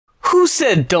Who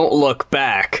said don't look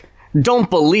back? Don't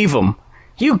believe them.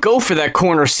 You go for that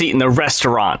corner seat in the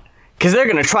restaurant, because they're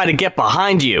going to try to get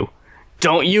behind you.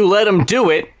 Don't you let them do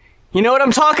it. You know what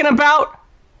I'm talking about?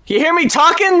 You hear me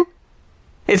talking?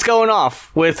 It's Going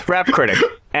Off with Rap Critic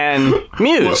and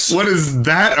Muse. What is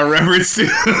that a reference to?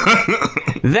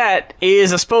 That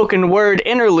is a spoken word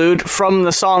interlude from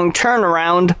the song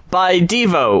Turnaround by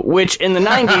Devo, which in the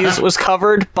 90s was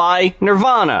covered by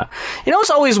Nirvana. You know,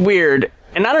 it's always weird,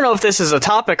 and I don't know if this is a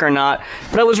topic or not,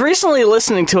 but I was recently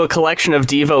listening to a collection of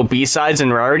Devo B-sides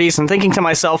and rarities and thinking to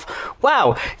myself,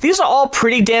 wow, these are all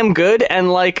pretty damn good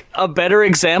and, like, a better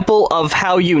example of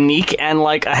how unique and,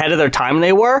 like, ahead of their time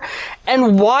they were.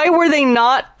 And why were they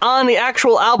not on the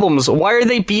actual albums? Why are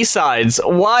they B-sides?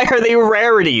 Why are they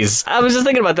rarities? I was just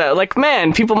thinking about that. Like,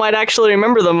 man, people might actually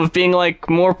remember them of being, like,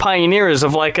 more pioneers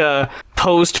of, like, a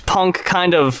post-punk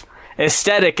kind of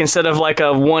aesthetic instead of like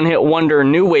a one-hit wonder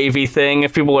new wavy thing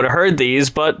if people would have heard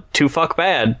these, but too fuck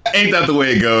bad. Ain't that the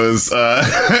way it goes?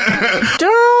 Don't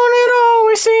it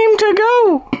always seem to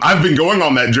go? I've been going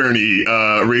on that journey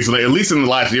recently, at least in the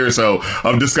last year or so,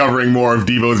 of discovering more of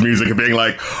Devo's music and being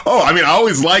like, oh, I mean, I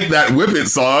always liked that Whip It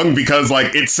song because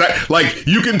like it's like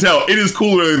you can tell it is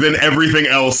cooler than everything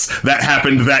else that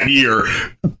happened that year.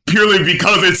 Purely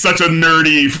because it's such a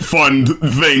nerdy, fun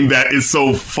thing that is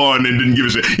so fun and didn't give a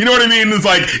shit. You know what I mean? It's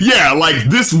like, yeah, like,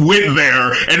 this went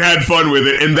there and had fun with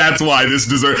it, and that's why this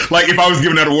deserves... Like, if I was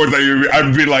giving out awards that year,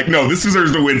 I'd be like, no, this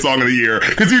deserves to win Song of the Year.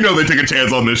 Because you know they take a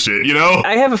chance on this shit, you know?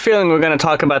 I have a feeling we're going to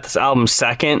talk about this album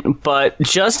second, but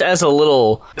just as a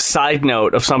little side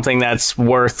note of something that's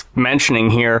worth mentioning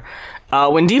here...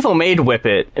 when Devo made Whip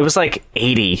It, it was like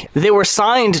 80. They were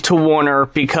signed to Warner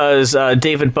because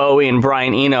David Bowie and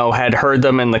Brian Eno had heard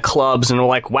them in the clubs and were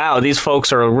like, wow, these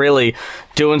folks are really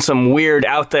doing some weird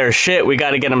out there shit. We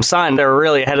got to get them signed. They're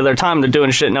really ahead of their time. They're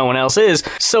doing shit no one else is.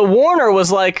 So Warner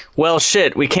was like, well,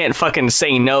 shit, we can't fucking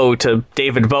say no to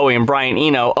David Bowie and Brian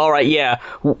Eno. All right, yeah,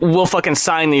 we'll fucking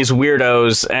sign these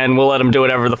weirdos and we'll let them do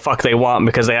whatever the fuck they want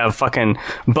because they have fucking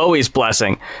Bowie's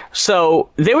blessing. So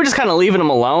they were just kind of leaving them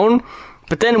alone.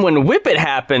 But then when Whip It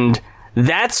happened,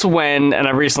 that's when, and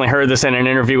I recently heard this in an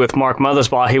interview with Mark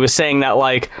Mothersbaugh, he was saying that,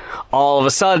 like, all of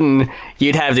a sudden,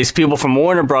 you'd have these people from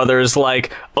Warner Brothers,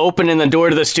 like, opening the door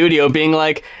to the studio being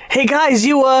like, hey guys,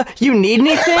 you need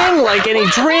anything? Like, any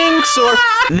drinks? Or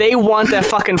they want that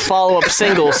fucking follow-up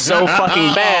single so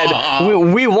fucking bad.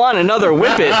 We want another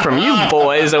Whip It from you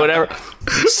boys, or whatever.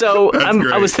 So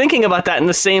I was thinking about that in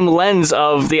the same lens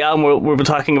of the album we'll be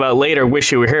talking about later,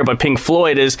 Wish You Were Here by Pink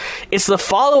Floyd. It's the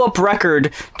follow-up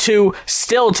record to,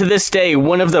 still to this day,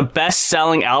 one of the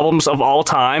best-selling albums of all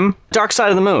time, Dark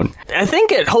Side of the Moon. I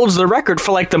think it holds the record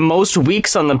for like the most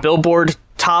weeks on the Billboard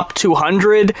Top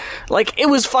 200. Like, it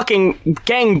was fucking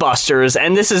gangbusters,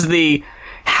 and this is the...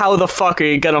 How the fuck are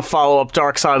you gonna follow up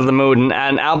Dark Side of the Moon,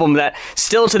 an album that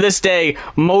still to this day,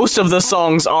 most of the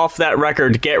songs off that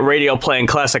record get radio play in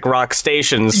classic rock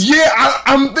stations. Yeah,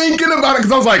 I'm thinking about it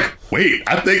because I was like, wait,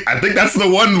 I think that's the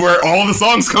one where all the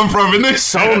songs come from, isn't it?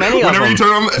 So many of them. You turn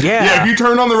on, if you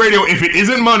turn on the radio, if it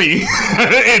isn't Money,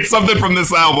 it's something from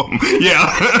this album.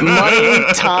 Yeah.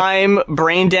 Money, Time,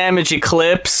 Brain Damage,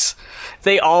 Eclipse,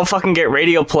 they all fucking get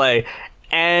radio play.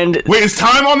 And wait, is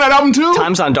Time on that album too?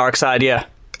 Time's on Dark Side, yeah.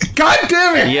 God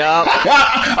damn it! Yep.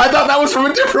 I thought that was from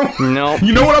a different one. Nope.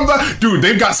 You know what I'm talking? Dude,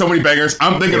 they've got so many bangers.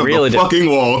 I'm thinking of the fucking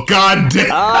Wall. God damn.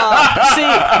 See,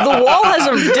 the Wall has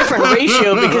a different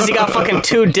ratio because you got fucking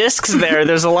 2 discs there.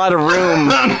 There's a lot of room.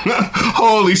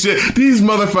 Holy shit. These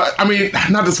motherfuckers. I mean,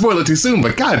 not to spoil it too soon,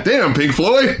 but god damn, Pink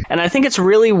Floyd. And I think it's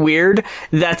really weird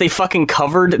that they fucking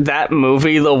covered that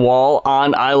movie, The Wall,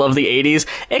 on I Love the 80s.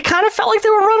 It kind of felt like they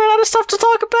were running out of stuff to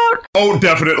talk about. Oh,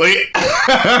 definitely.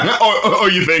 or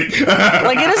you think?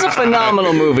 Like, it is a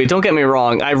phenomenal movie, don't get me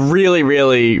wrong. I really,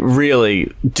 really,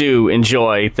 really do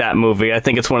enjoy that movie. I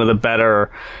think it's one of the better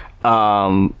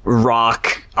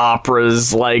rock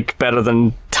operas, like, better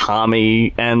than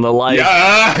Tommy and the like.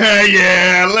 Yeah.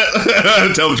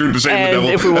 Tell the truth to shame the devil.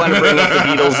 And if we want to bring up the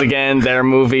Beatles again, their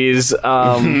movies.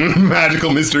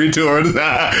 Magical Mystery Tour. You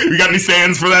got any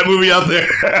stands for that movie out there?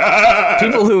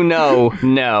 People who know,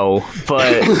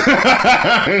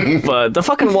 but the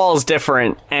fucking Wall is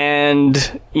different,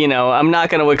 and, you know, I'm not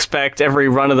going to expect every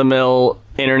run-of-the-mill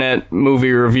internet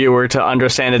movie reviewer to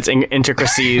understand its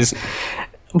intricacies.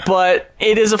 But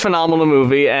it is a phenomenal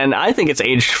movie, and I think it's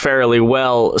aged fairly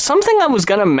well. Something I was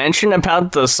going to mention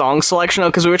about the song selection,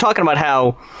 because we were talking about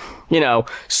how, you know,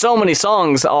 so many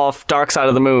songs off Dark Side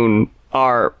of the Moon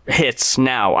are hits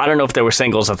now. I don't know if they were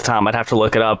singles at the time. I'd have to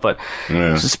look it up. But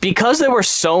It's because there were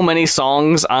so many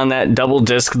songs on that double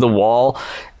disc, The Wall,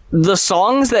 the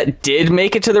songs that did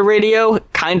make it to the radio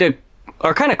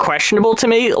are kind of questionable to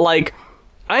me. Like,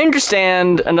 I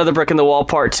understand Another Brick in the Wall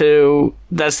Part 2.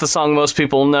 That's the song most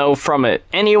people know from it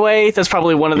anyway. That's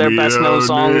probably one of their best known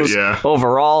songs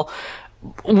overall.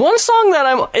 One song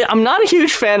that I'm not a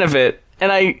huge fan of it,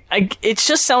 and it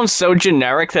just sounds so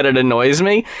generic that it annoys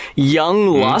me. Young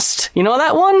Lust. You know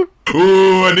that one?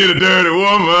 Ooh, I need a dirty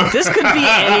woman. This could be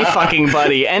any fucking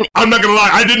buddy. And I'm not gonna lie,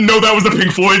 I didn't know that was a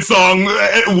Pink Floyd song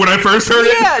when I first heard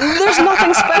it. Yeah, there's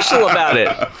nothing special about it.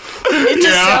 It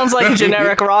just sounds like a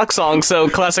generic rock song, so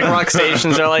classic rock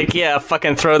stations are like, yeah,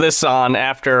 fucking throw this on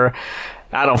after,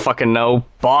 I don't fucking know,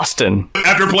 Boston.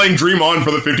 After playing Dream On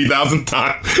for the 50,000th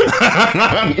time.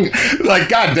 Like,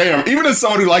 goddamn. Even as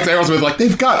someone who likes Aerosmith, like,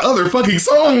 they've got other fucking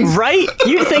songs. Right?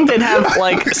 You'd think they'd have,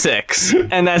 like, 6,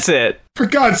 and that's it. For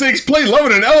God's sakes, play Love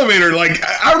in an Elevator. Like,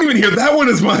 I don't even hear that one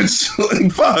as much. Like,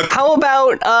 fuck. How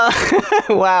about, a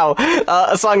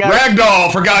song Ragdoll,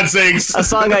 for God's sakes. A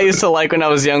song I used to like when I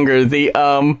was younger. The,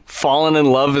 Fallen in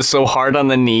Love is So Hard on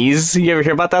the Knees. You ever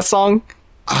hear about that song?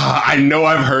 I know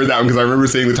I've heard that one because I remember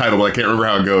seeing the title, but I can't remember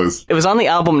how it goes. It was on the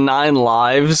album 9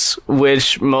 Lives,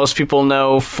 which most people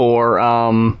know for,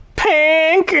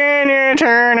 Pink and you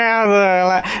turn out the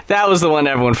light. That was the one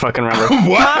everyone fucking remembered.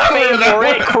 What? My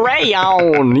favorite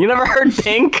crayon. You never heard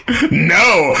Pink?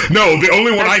 No. The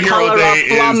only one I hear all day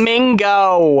is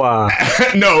flamingo.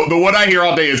 No, the one I hear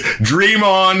all day is Dream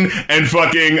On and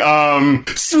fucking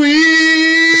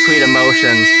Sweet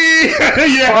Emotion.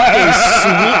 Yeah. Fucking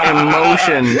Sweet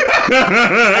Emotion.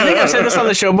 I think I've said this on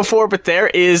the show before, but there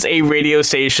is a radio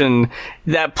station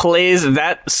that plays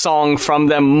that song from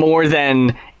them more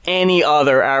than any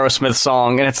other Aerosmith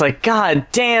song, and it's like, god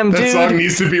damn, dude, that song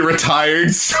needs to be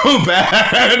retired so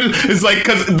bad. It's like,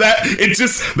 because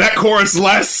that chorus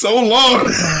lasts so long.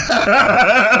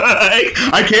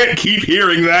 I can't keep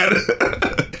hearing that.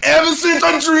 Ever since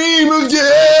I dream of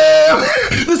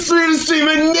you, the sweetest dream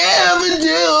I never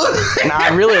do. Nah, I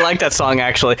really like that song,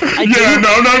 actually. Go for it.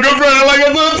 I like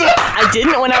it. I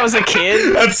didn't when I was a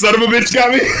kid. That son of a bitch got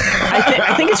me.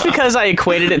 I think it's because I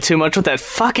equated it too much with that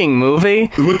fucking movie.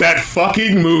 With that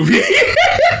fucking movie?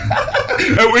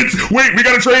 Wait, we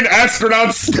gotta train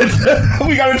astronauts.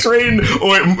 We gotta train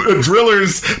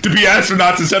drillers to be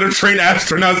astronauts instead of train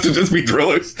astronauts to just be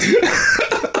drillers.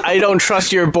 I don't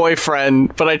trust your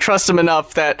boyfriend, but I trust him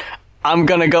enough that I'm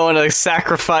gonna go on a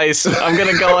sacrifice. I'm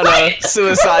gonna go on a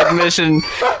suicide mission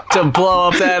to blow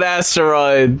up that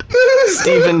asteroid.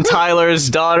 Steven Tyler's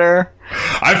daughter.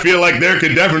 I feel like there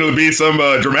could definitely be some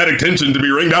dramatic tension to be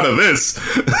wringed out of this.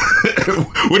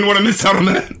 Wouldn't want to miss out on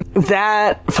that.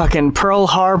 That, fucking Pearl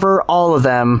Harbor, all of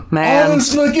them, man. All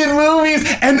those fucking movies.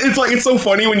 And it's like, it's so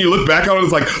funny when you look back on it,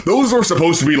 it's like, those were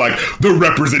supposed to be like the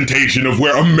representation of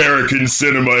where American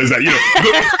cinema is at. You know,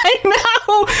 I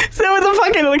know! So the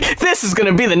fucking, like, this is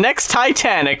gonna be the next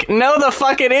Titanic. No, the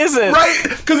fuck it isn't. Right?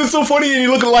 Because it's so funny, and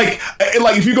you look at like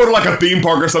if you go to like a theme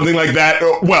park or something like that,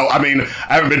 well, I mean,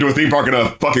 I haven't been to a theme park in a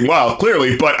fucking while,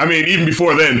 clearly, but I mean, even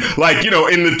before then, like, you know,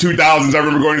 in the 2000s, I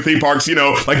remember going to theme parks, you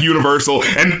know, like Universal,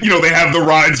 and, you know, they have the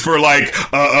rides for like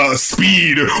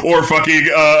Speed or fucking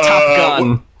Top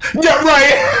Gun. Yeah,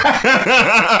 right.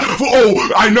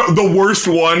 Oh, I know the worst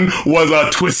one was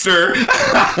Twister.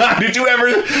 Did you ever?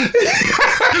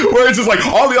 Where it's just like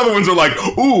all the other ones are like,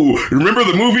 ooh, remember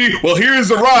the movie? Well, here's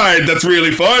the ride that's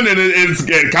really fun, and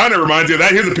it kind of reminds you of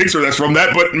that. Here's a picture that's from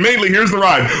that, but mainly here's the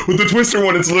ride. With the Twister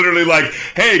one, it's literally like,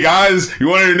 hey guys, you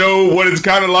want to know what it's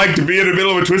kind of like to be in the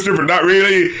middle of a Twister, but not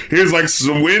really? Here's like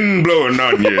some wind blowing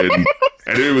on you.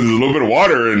 And it was a little bit of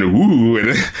water, and ooh, and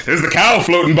there's the cow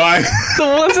floating by. The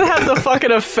ones that have the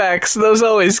fucking effects, those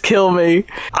always kill me.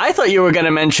 I thought you were going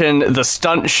to mention the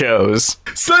stunt shows.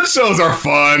 Stunt shows are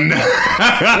fun. When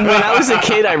I was a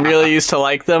kid, I really used to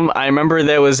like them. I remember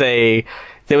there was a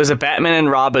Batman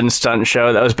and Robin stunt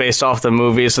show that was based off the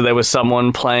movie, so there was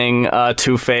someone playing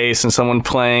Two-Face and someone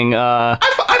playing the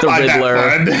Riddler.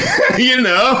 That fun. You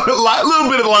know, a little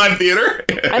bit of live theater.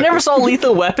 I never saw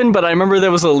Lethal Weapon, but I remember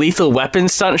there was a Lethal Weapon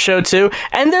stunt show too,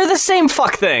 and they're the same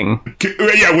fuck thing.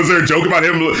 Yeah, was there a joke about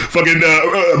him fucking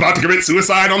about to commit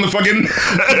suicide on the fucking...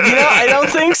 Yeah, I don't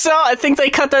think so. I think they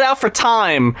cut that out for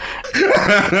time.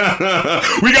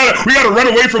 We gotta run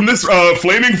away from this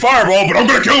flaming fireball, but I'm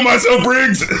gonna kill myself,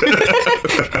 Briggs.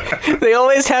 They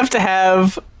always have to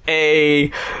have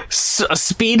a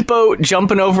speedboat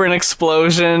jumping over an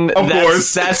explosion. Of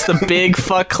course. That's the big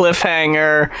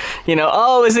cliffhanger. You know,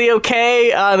 oh, is he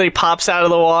okay? Then he pops out of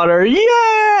the water. Yeah!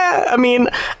 I mean,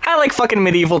 I like fucking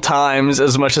medieval times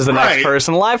as much as the next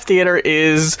person. Live theater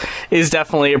is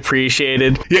definitely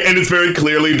appreciated. Yeah, and it's very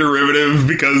clearly derivative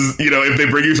because, you know, if they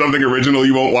bring you something original,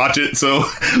 you won't watch it. So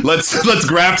let's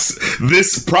graft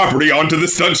this property onto the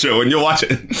stunt show and you'll watch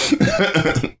it.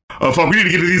 Oh, fuck, we need to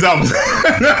get to these albums.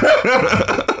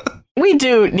 We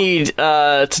do need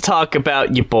to talk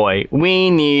your boy. We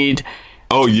need...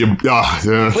 Oh, We need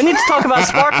to talk about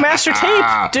Sparkmaster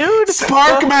Tape, dude.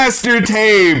 Sparkmaster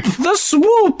Tape. The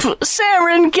Swoop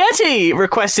Serengeti,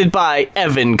 requested by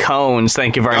Evan Cones.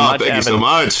 Thank you very much, Evan. Thank you so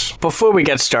much. Before we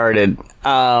get started,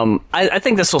 I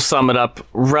think this will sum it up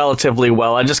relatively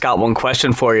well. I just got one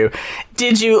question for you.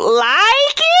 Did you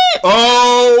like it?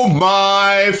 Oh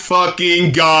my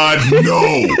fucking God,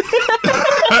 no.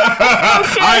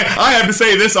 I have to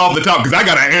say this off the top because I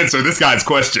gotta answer this guy's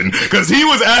question because he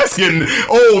was asking,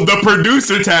 the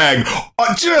producer tag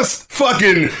just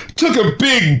fucking took a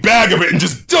big bag of it and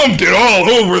just dumped it all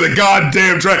over the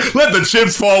goddamn track. Let the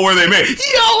chips fall where they may.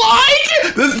 You like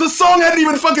it? The song hadn't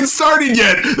even fucking started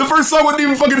yet. The first song wasn't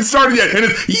even fucking started yet, and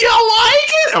it's you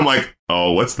like it? I'm like,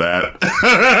 oh, what's that?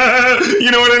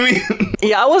 You know what I mean?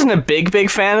 Yeah, I wasn't a big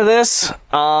fan of this.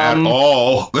 At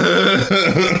all.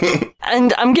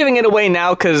 And I'm giving it away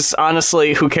now because,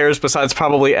 honestly, who cares besides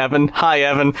probably Evan? Hi,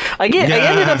 Evan. I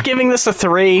ended up giving this a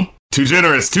 3. Too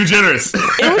generous.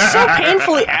 It was so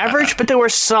painfully average, but there were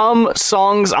some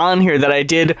songs on here that I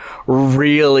did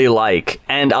really like,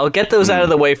 and I'll get those out of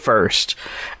the way first.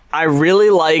 I really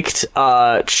liked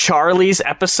Charlie's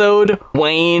episode,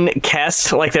 Wayne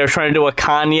Kest, like they were trying to do a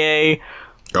Kanye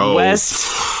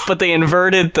West, but they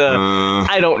inverted the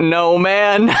I don't know,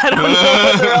 man. I don't know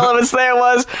what the relevance there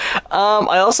was.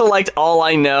 I also liked All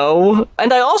I Know,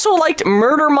 and I also liked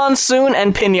Murder Monsoon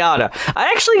and Pinata. I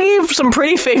actually gave some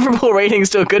pretty favorable ratings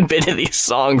to a good bit of these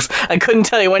songs. I couldn't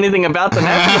tell you anything about them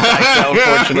after the fact, though,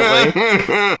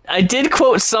 unfortunately. I did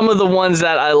quote some of the ones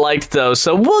that I liked, though,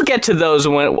 so we'll get to those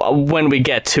when we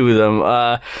get to them.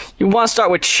 You want to start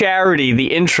with Charity,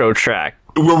 the intro track,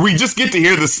 where we just get to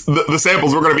hear the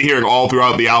samples we're going to be hearing all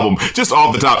throughout the album, just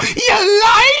off the top. You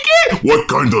like it? What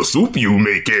kind of soup you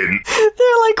making?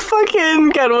 They're like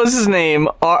fucking, God, what's his name?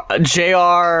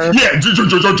 J.R. Yeah,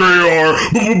 J.R.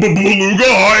 Beluga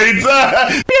Heights.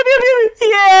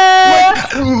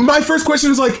 Yeah. My first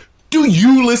question is like, do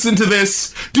you listen to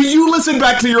this? Do you listen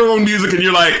back to your own music and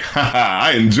you're like, haha,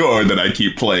 I enjoy that I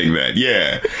keep playing that,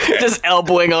 yeah. Just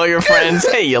elbowing all your friends.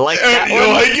 Hey, you like that you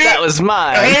one? Like it? That was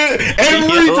mine.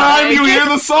 Every time you hear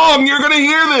the song, you're gonna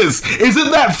hear this.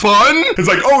 Isn't that fun? It's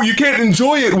like, oh, you can't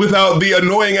enjoy it without the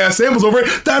annoying ass samples over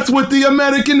it. That's what the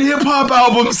American hip-hop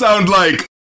albums sound like.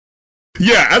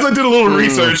 Yeah, as I did a little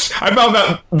research, I found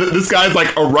that this guy's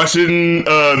like a Russian,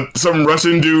 some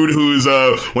Russian dude who's,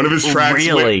 one of his tracks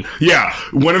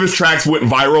one of his tracks went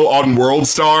viral on World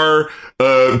Star,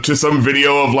 to some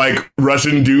video of like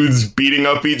Russian dudes beating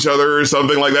up each other or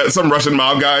something like that. Some Russian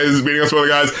mob guys beating up some other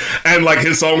guys, and like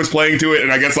his song was playing to it,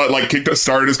 and I guess that like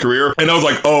started his career. And I was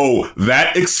like, oh,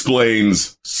 that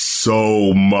explains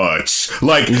so much.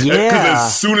 Like, because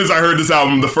as soon as I heard this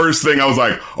album, the first thing I was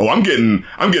like, oh, I'm getting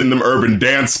them Urban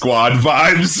Dance Squad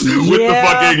vibes with the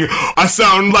fucking, I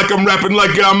sound like I'm rapping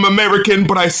like I'm American,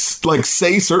 but I like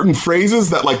say certain phrases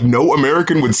that like no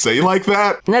American would say like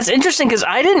that. And that's interesting because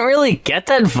I didn't really get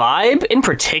that vibe in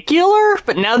particular,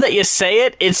 but now that you say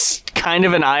it, it's kind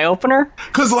of an eye-opener.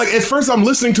 Because like at first I'm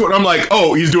listening to it and I'm like,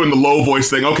 oh, he's doing the low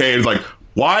voice thing. Okay, and it's like,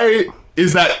 why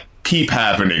is that keep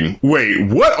happening? Wait,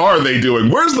 what are they doing?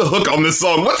 Where's the hook on this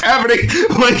song? What's happening?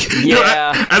 Like, you know,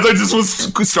 as I just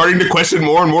was starting to question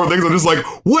more and more things, I'm just like,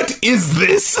 what is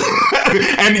this?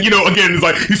 And, you know, again, it's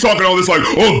like, he's talking all this like,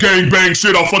 oh, gang bang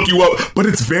shit, I'll fuck you up. But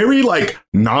it's very like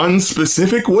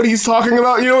non-specific what he's talking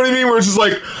about, you know what I mean? Where it's just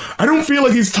like, I don't feel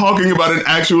like he's talking about an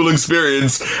actual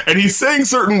experience, and he's saying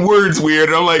certain words weird,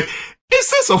 and I'm like, is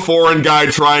this a foreign guy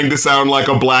trying to sound like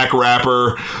a black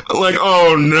rapper? Like,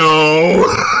 oh no.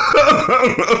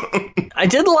 I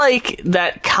did like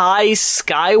that Kai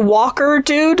Skywalker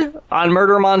dude on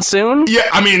Murder Monsoon. Yeah,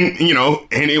 I mean, you know,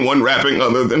 anyone rapping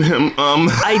other than him.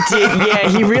 I did, yeah,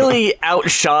 he really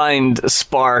outshined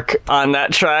Spark on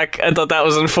that track. I thought that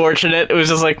was unfortunate. It was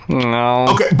just like, no.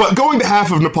 Okay, but going to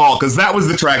Half of Nepal, because that was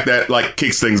the track that, like,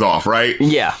 kicks things off, right?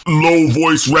 Yeah. Low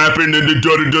voice rapping and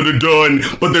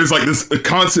da-da-da-da-da, but there's, like, this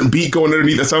constant beat going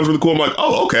underneath that sounds really cool. I'm like,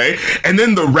 oh, okay. And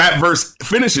then the rap verse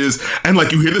finishes, and,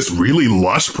 like, you hear this really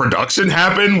lush production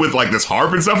happen with, like, this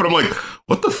harp and stuff, and I'm like,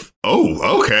 what the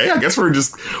oh, okay. I guess we're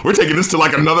taking this to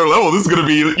like another level. This is gonna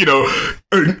be,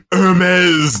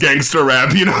 Hermes gangster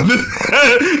rap. This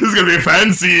is gonna be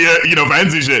fancy,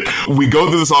 fancy shit. We go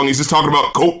through the song. He's just talking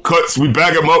about coke cuts. We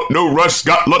bag him up, no rush.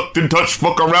 Got luck in touch.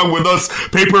 Fuck around with us.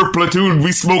 Paper platoon.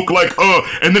 We smoke like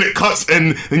and then it cuts,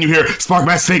 and then you hear Spark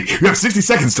Match Snake. You have 60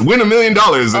 seconds to win $1 million.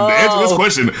 And to answer this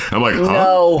question, I'm like, huh?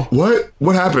 No.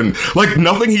 What happened? Like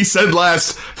nothing he said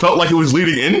last felt like it was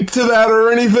leading into that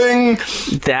or anything.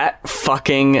 That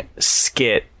fucking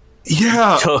skit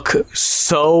yeah took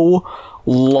so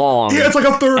long. Yeah, it's like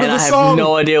a third of the song. I have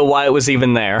no idea why it was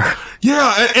even there.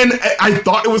 Yeah, and I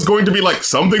thought it was going to be like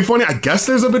something funny. I guess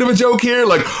there's a bit of a joke here.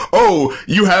 Like, oh,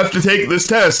 you have to take this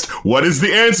test. What is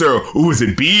the answer? Ooh, is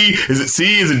it B? Is it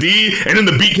C? Is it D? And then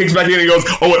the beat kicks back in and he goes,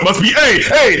 oh, it must be A.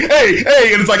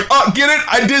 And it's like, oh, get it?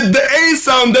 I did the A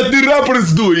sound that the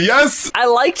rappers do, yes? I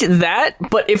liked that,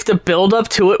 but if the build up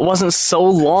to it wasn't so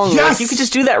long, yes! like, you could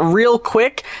just do that real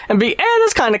quick and be,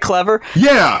 that's kind of clever.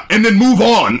 Yeah, and then move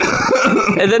on.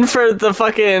 And then for the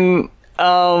fucking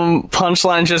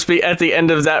punchline just be at the end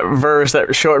of that verse,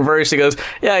 that short verse, he goes,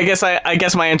 yeah, I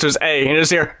guess my answer is A. And you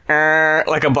just hear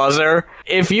like a buzzer.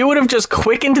 If you would have just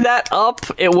quickened that up,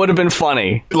 it would have been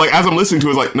funny. Like, as I'm listening to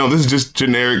it, it's like, no, this is just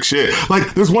generic shit.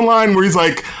 Like, there's one line where he's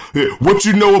like, what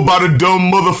you know about a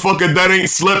dumb motherfucker that ain't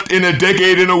slept in a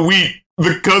decade in a week?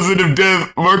 The cousin of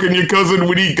death, marking your cousin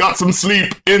when he got some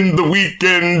sleep in the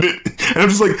weekend. And I'm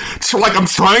just like I'm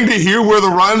trying to hear where the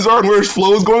rhymes are and where his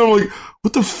flow is going. I'm like,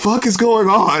 what the fuck is going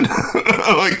on?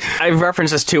 Like, I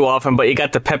reference this too often, but you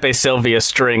got the Pepe Sylvia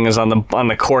strings on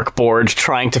the cork board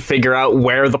trying to figure out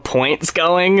where the point's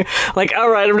going. Like, all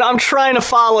right, I'm trying to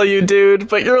follow you, dude,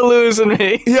 but you're losing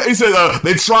me. Yeah, he said,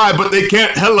 they try, but they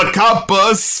can't helicopter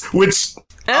us, which...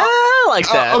 I like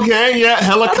that. Okay, yeah,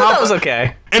 helicopter. I thought that was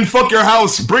okay. And fuck your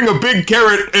house, bring a big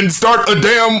carrot, and start a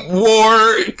damn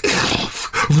war.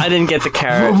 I didn't get the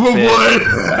carrot What? bit.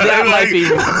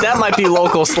 That might be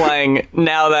local slang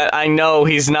now that I know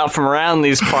he's not from around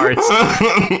these parts.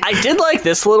 I did like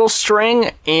this little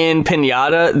string in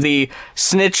Pinata, the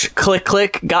snitch, click,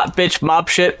 click, got bitch, mob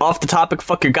shit, off the topic,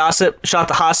 fuck your gossip, shot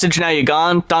the hostage, now you're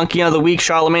gone, donkey of the week,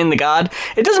 Charlemagne the God.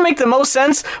 It doesn't make the most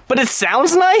sense, but it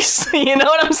sounds nice. You know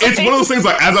what I'm saying? It's one of those things,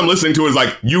 like, as I'm listening to it, it's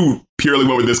like, you purely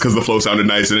went with this because the flow sounded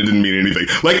nice and it didn't mean anything.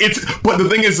 Like, but the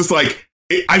thing is, it's like,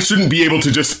 I shouldn't be able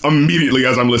to just immediately,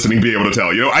 as I'm listening, be able to tell,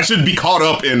 I should be caught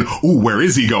up in, ooh, where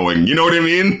is he going? You know what I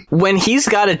mean? When he's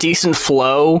got a decent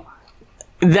flow,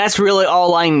 that's really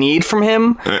all I need from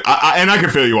him. And I can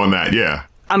feel you on that, yeah.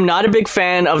 I'm not a big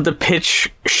fan of the pitch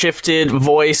shifted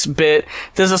voice bit.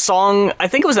 There's a song, I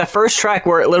think it was that first track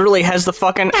where it literally has the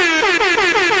fucking...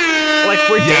 Like,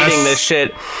 we're dating this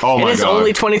shit. Oh my God. And it's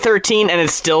only 2013 and it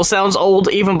still sounds old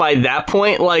even by that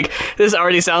point. Like, this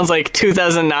already sounds like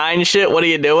 2009 shit. What are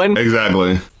you doing?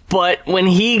 Exactly. But when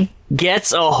he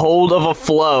gets a hold of a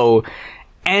flow,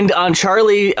 and on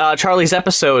Charlie's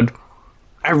episode,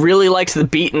 I really liked the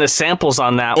beat and the samples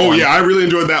on that one. Oh, yeah, I really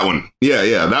enjoyed that one.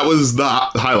 Yeah, that was the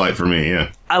highlight for me,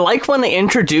 yeah. I like when they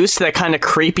introduced that kind of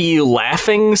creepy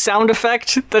laughing sound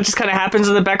effect that just kind of happens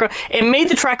in the background. It made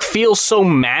the track feel so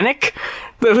manic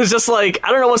that it was just like, I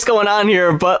don't know what's going on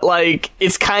here, but like,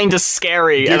 it's kind of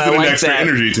scary. Gives and I it an like extra that.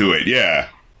 energy to it, yeah.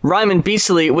 Rhymin'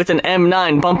 beastly with an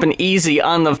M9, bumping easy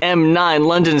on the M9.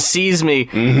 London sees me.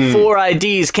 4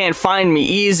 IDs can't find me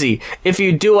easy. If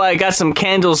you do, I got some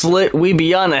candles lit. We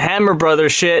be on a Hammer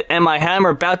Brothers shit. And my hammer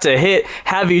about to hit.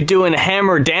 Have you doing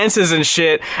hammer dances and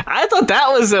shit. I thought that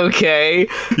was okay.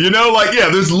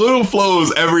 There's little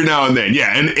flows every now and then.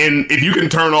 Yeah, and if you can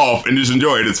turn off and just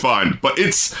enjoy it, it's fine. But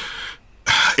it's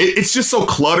just so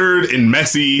cluttered and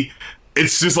messy.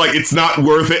 It's just like, it's not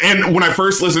worth it. And when I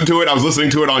first listened to it, I was listening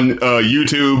to it on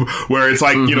YouTube, where it's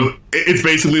like, it's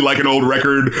basically like an old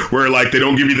record where like they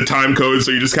don't give you the time code,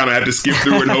 so you just kind of have to skip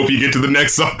through and hope you get to the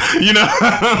next song,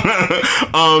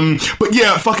 But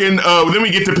yeah, then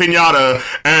we get to Pinata,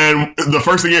 and the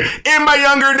first thing in my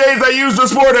younger days, I used to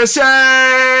sport a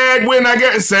shag when I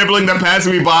get sampling that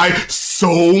passing me by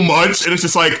so much, and it's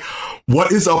just like,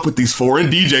 what is up with these foreign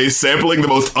DJs sampling the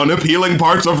most unappealing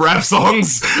parts of rap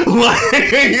songs? What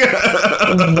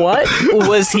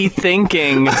was he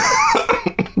thinking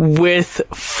with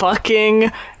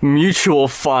fucking Mutual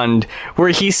Fund, where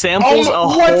he samples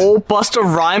whole Busta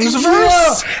Rhymes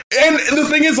verse? And the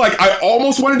thing is, like, I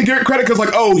almost wanted to give it credit because,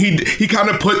 like, he kind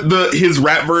of put his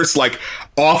rap verse, like,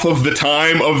 off of the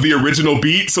time of the original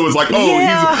beat. So it's like,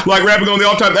 he's like rapping on the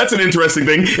off time. That's an interesting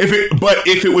thing. But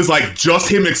if it was like just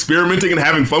him experimenting and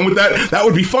having fun with that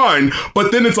would be fine.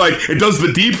 But then it's like, it does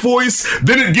the deep voice,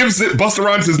 then it gives it Busta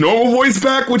Rhymes his normal voice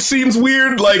back, which seems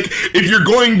weird. Like, if you're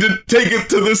going to take it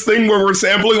to this thing where we're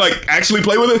sampling, like, actually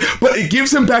play with it, but it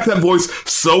gives him back that voice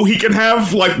so he can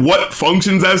have, like, what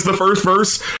functions as the first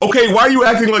verse. Okay, why are you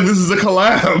acting like this is a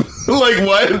collab? Like,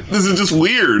 what? This is just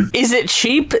weird. Is it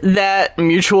cheap that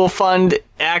Mutual Fund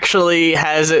actually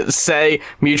has it say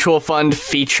Mutual Fund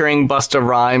featuring Busta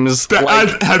Rhymes?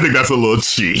 I think that's a little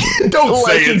cheap. Don't like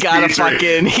say it's he got featuring.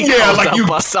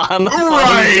 Busta on the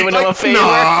phone doing him a favor.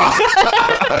 Nah.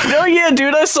 No, yeah,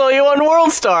 dude, I saw you on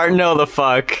World Star. No, the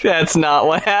fuck. That's not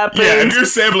what happened. Yeah, if you're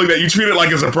sampling that, you treat it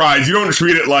like a surprise. You don't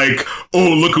treat it like, oh,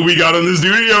 look who we got in the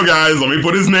studio, guys. Let me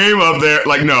put his name up there.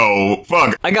 Like, no,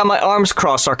 fuck. I got my arms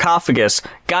crossed, sarcophagus.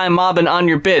 Guy mobbing on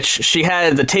your bitch. She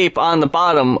had the tape on the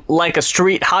bottom like a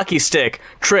street hockey stick.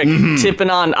 Trick, tipping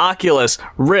on Oculus.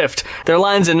 Rift, their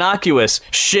line's innocuous.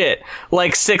 Shit,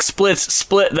 like 6 splits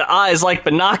split the eyes like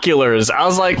binoculars. I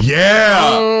was like, yeah.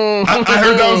 I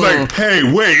heard that. I was like, hey,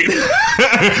 wait.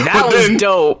 That was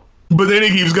dope. But then he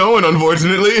keeps going,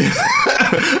 unfortunately.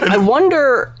 I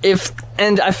wonder if,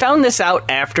 and I found this out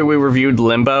after we reviewed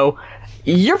Limbo,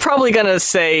 you're probably gonna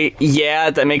say, yeah,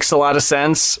 that makes a lot of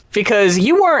sense, because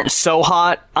you weren't so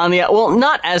hot on the, well,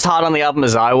 not as hot on the album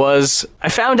as I was. I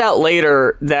found out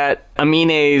later that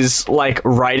Amine's, like,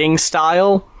 writing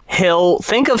style, he'll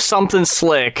think of something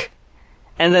slick,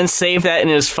 and then save that in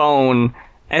his phone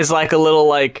as, like, a little,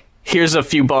 like, here's a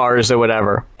few bars or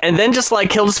whatever. And then just,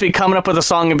 like, he'll just be coming up with a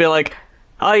song and be like,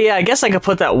 oh yeah, I guess I could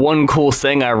put that one cool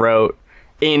thing I wrote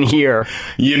in here.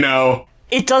 You know,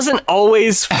 it doesn't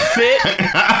always fit,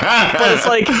 but it's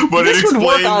like, this would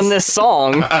work on this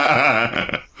song.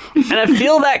 And I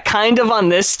feel that kind of on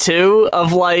this too,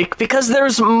 of like, because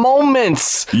there's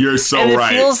moments. You're so and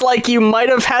right. It feels like you might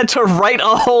have had to write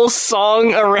a whole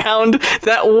song around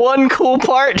that one cool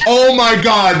part. Oh my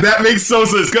god, that makes so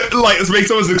sense. Like, it makes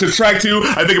so sense to track 2.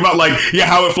 I think about, like, yeah,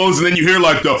 how it flows, and then you hear,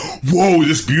 like, the, whoa,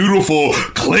 this beautiful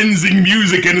cleansing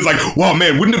music, and it's like, wow,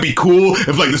 man, wouldn't it be cool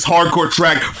if, like, this hardcore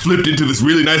track flipped into this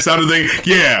really nice sounding thing?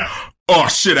 Yeah. Oh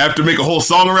shit, I have to make a whole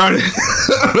song around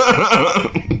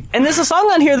it. And there's a song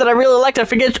on here that I really liked. I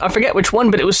forget which one,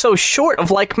 but it was so short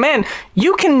of like, man,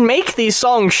 you can make these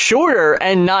songs shorter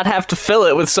and not have to fill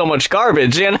it with so much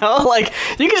garbage, you know? Like,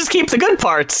 you can just keep the good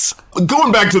parts.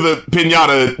 Going back to the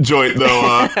Pinata joint,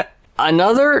 though,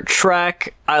 another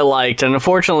track I liked, and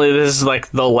unfortunately this is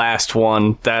like the last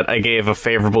one that I gave a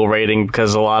favorable rating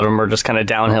because a lot of them are just kind of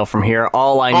downhill from here.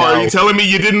 All I know... Oh, are you telling me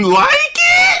you didn't like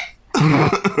it?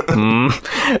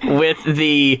 With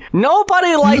the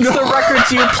nobody likes the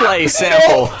records you play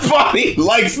sample. Nobody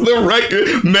likes the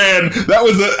record. Man, that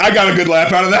was I got a good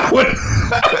laugh out of that one.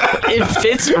 It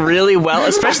fits really well,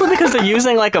 especially because they're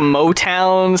using like a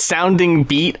Motown sounding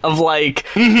beat of like...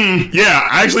 Yeah,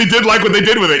 I actually did like what they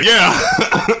did with it,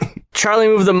 yeah. Charlie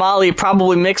moved the Molly,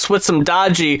 probably mixed with some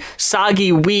dodgy,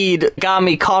 soggy weed, got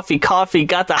me coffee,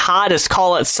 got the hottest,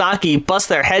 call it sake, bust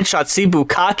their headshots, see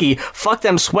bukkake, fuck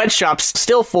them sweatshops,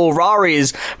 still full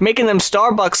Raris, making them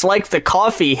Starbucks like the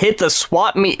coffee, hit the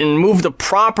swap meet and move the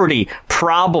property,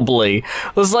 probably.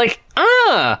 It was like,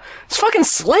 it's fucking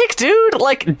slick, dude.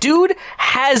 Like, dude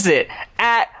has it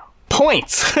at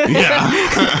points.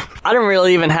 Yeah. I don't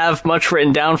really even have much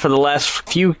written down for the last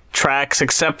few tracks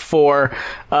except for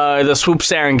the Swoop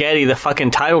Serengeti, the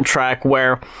fucking title track,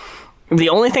 where the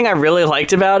only thing I really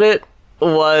liked about it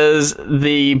was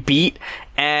the beat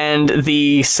and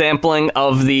the sampling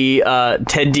of the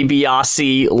Ted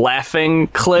DiBiase laughing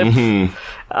clip.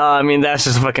 I mean, that's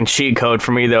just a fucking cheat code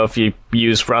for me, though, if you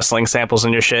use rustling samples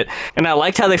in your shit. And I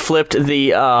liked how they flipped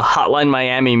the Hotline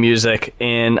Miami music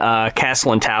in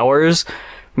Castle and Towers.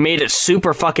 Made it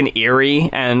super fucking eerie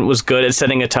and was good at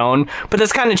setting a tone. But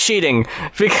that's kind of cheating,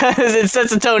 because it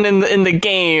sets a tone in the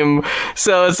game.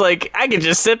 So it's like, I could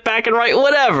just sit back and write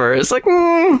whatever. It's like,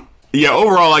 Yeah,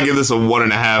 overall, I give this a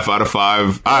 1.5 out of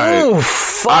 5. I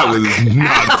was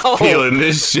not feeling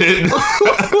this shit.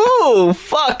 Ooh,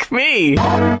 fuck me.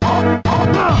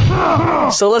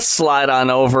 So let's slide on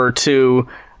over to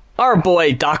our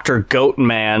boy Dr.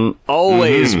 Goatman,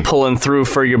 always pulling through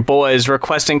for your boys,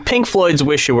 requesting Pink Floyd's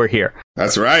Wish You Were Here.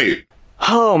 That's right.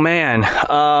 Oh man,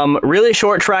 really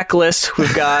short track list.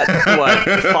 We've got what,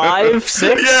 5,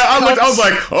 6? Yeah, I was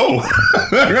like, oh,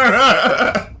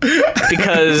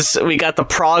 because we got the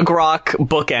prog rock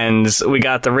bookends. We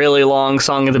got the really long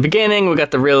song at the beginning. We got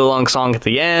the really long song at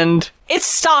the end. It's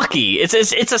stocky. It's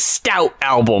a stout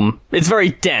album. It's very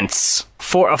dense.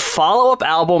 For a follow-up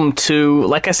album to,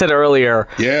 like I said earlier,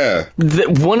 yeah,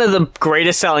 one of the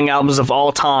greatest selling albums of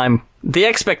all time. The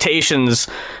expectations,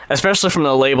 especially from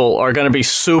the label, are going to be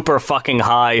super fucking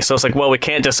high. So it's like, well, we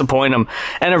can't disappoint them.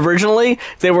 And originally,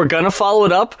 they were going to follow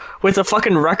it up with a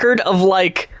fucking record of,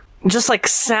 like, just, like,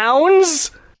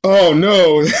 sounds. Oh,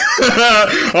 no.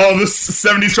 Oh, the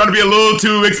 70s trying to be a little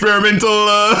too experimental.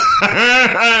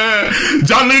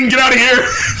 John Lennon, get out of here.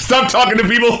 Stop talking to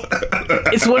people.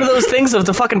 It's one of those things of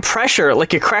the fucking pressure.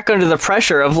 Like, you crack under the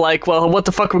pressure of, like, well, what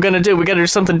the fuck are we going to do? We got to do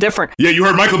something different. Yeah, you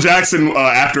heard Michael Jackson,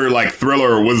 after, like,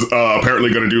 Thriller was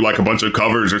apparently going to do, like, a bunch of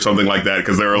covers or something like that,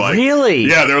 because they were like... Really?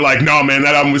 Yeah, they were like, no, man,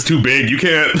 that album was too big. You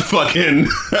can't fucking...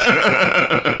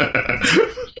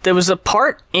 There was a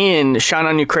part in Shine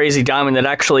On You Crazy Diamond that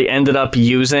actually ended up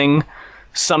using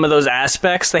some of those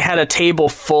aspects. They had a table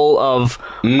full of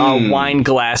wine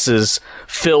glasses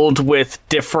filled with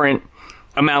different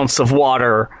amounts of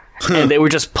water, and they were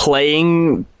just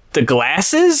playing the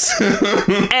glasses.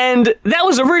 And that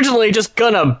was originally just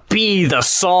gonna be the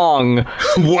song.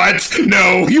 What?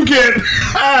 No, you can't.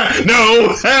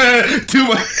 No. Too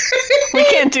much. We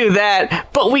can't do that,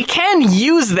 but we can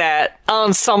use that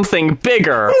on something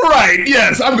bigger. Right,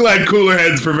 yes. I'm glad cooler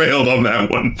heads prevailed on that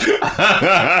one.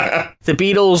 The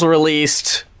Beatles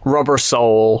released Rubber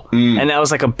Soul, and that was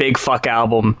like a big fuck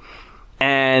album.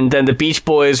 And then the Beach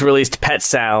Boys released Pet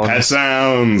Sounds. Pet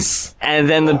Sounds. And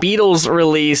then the Beatles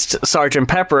released Sgt.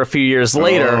 Pepper a few years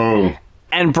later. Oh.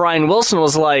 And Brian Wilson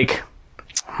was like,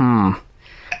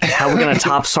 how are we going to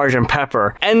top Sgt.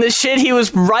 Pepper? And the shit he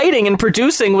was writing and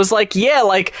producing was like, yeah,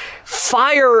 like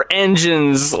fire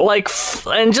engines, like,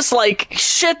 and just like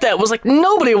shit that was like,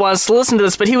 nobody wants to listen to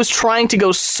this. But he was trying to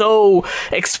go so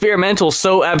experimental,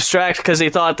 so abstract, because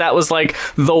he thought that was like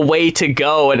the way to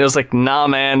go. And it was like, nah,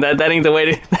 man, that ain't the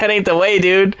way. That ain't the way,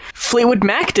 dude. Fleetwood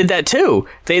Mac did that too.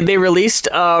 They released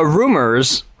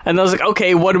Rumors, and I was like,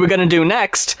 okay, what are we going to do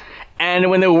next?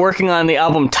 And when they were working on the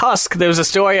album Tusk, there was a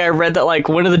story I read that, like,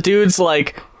 one of the dudes,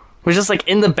 like, was just, like,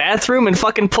 in the bathroom and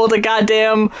fucking pulled a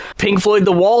goddamn Pink Floyd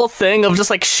The Wall thing of just,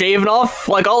 like, shaving off,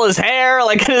 like, all his hair,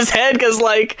 like, in his head, because,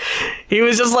 like, he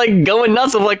was just, like, going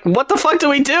nuts of, like, what the fuck do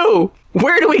we do?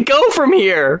 Where do we go from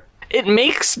here? It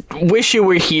makes Wish You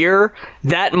Were Here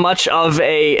that much of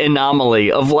a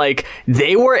anomaly of, like,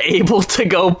 they were able to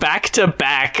go back to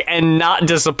back and not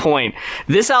disappoint.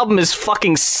 This album is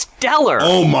fucking stellar.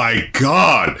 Oh my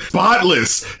god.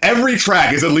 Spotless. Every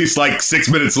track is at least like 6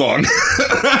 minutes long.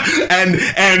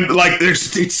 and like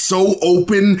it's so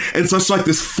open and such like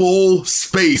this full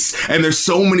space, and there's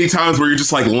so many times where you're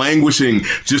just like languishing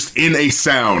just in a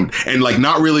sound and like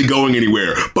not really going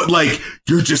anywhere, but like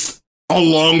you're just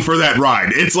along for that ride.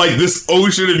 It's like this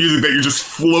ocean of music that you're just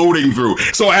floating through.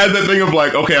 So I had that thing of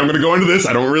like, okay, I'm gonna go into this.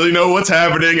 I don't really know what's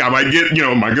happening. I might get a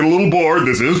little bored.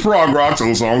 This is prog rock, so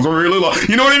the songs are really long.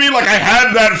 You know what I mean? Like I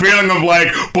had that feeling of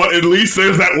like, but at least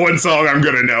there's that one song I'm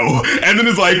gonna know. And then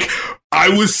it's like, I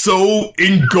was so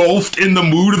engulfed in the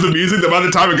mood of the music that by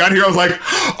the time it got here, I was like,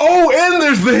 oh, and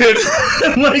there's the hit.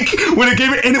 And like, when it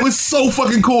came in, and it was so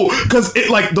fucking cool. Because it,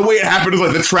 like, the way it happened is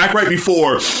like the track right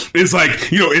before is like,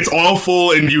 it's all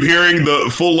full and you hearing the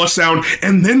full Lush sound.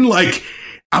 And then like,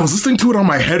 I was listening to it on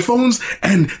my headphones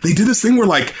and they did this thing where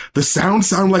like the sound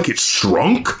sounded like it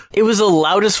shrunk. It was a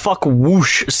loud as fuck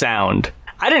whoosh sound.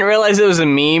 I didn't realize it was a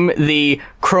meme. The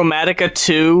Chromatica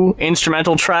 2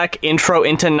 instrumental track, Intro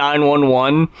into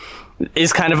 911,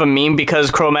 is kind of a meme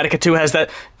because Chromatica 2 has that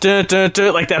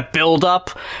like that build-up,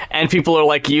 and people are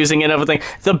like using it and everything.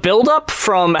 The build-up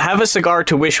from Have a Cigar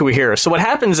to Wish You Were Here. So what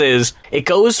happens is, it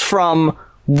goes from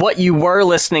what you were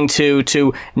listening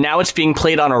to now it's being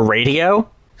played on a radio.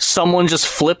 Someone just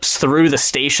flips through the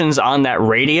stations on that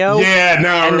radio. Yeah, no,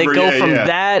 I remember. And they go from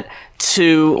that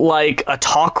to like a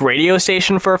talk radio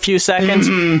station for a few seconds,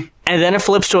 and then it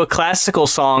flips to a classical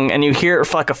song, and you hear it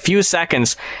for like a few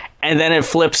seconds, and then it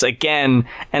flips again,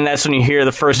 and that's when you hear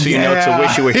the first few notes of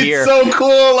Wish You Were Here. It's so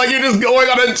cool, like you're just going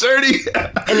on a journey.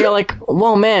 And you're like,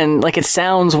 well, man, like it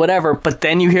sounds whatever, but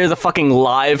then you hear the fucking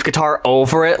live guitar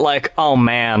over it, like, oh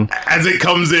man. As it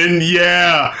comes in,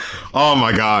 yeah. Oh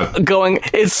my god.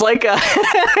 It's like a,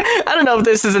 I don't know if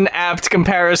this is an apt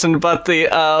comparison, but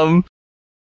the,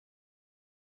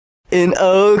 in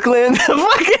Oakland, the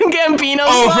fucking Gambino song.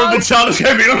 Oh, from the Childish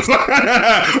Gambino song.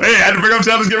 Hey, I had to bring up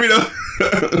Childish Gambino.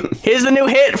 Here's the new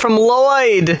hit from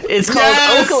Lloyd. It's called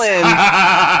Oakland.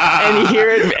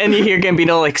 And you hear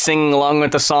Gambino like singing along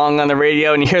with the song on the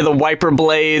radio, and you hear the wiper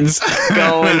blades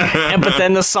going, but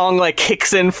then the song like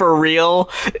kicks in for real.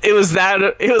 It was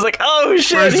like, oh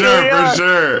shit. For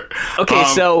sure. Okay,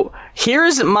 so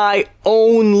here's my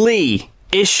only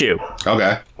issue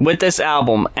with this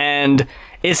album, and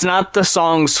it's not the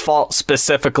song's fault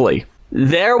specifically.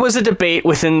 There was a debate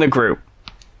within the group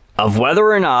of whether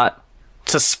or not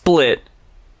to split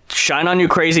Shine On You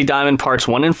Crazy Diamond parts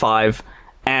 1 and 5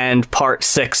 and part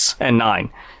 6 and 9.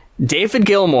 David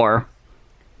Gilmour,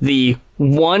 the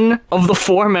one of the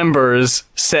 4 members,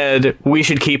 said we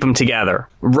should keep them together.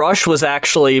 Rush was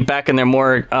actually back in their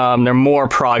more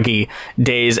proggy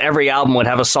days. Every album would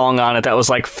have a song on it that was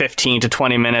like 15 to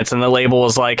 20 minutes, and the label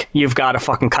was like, you've got to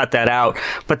fucking cut that out.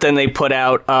 But then they put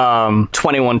out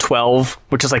 2112,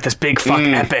 which is like this big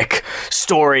fucking epic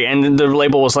story, and the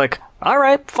label was like, all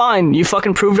right, fine, you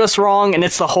fucking proved us wrong, and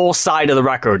it's the whole side of the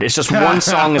record. It's just one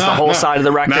song is the whole side of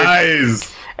the record.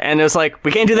 Nice. And it was like,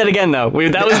 we can't do that again, though.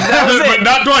 That was it. But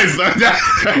not twice.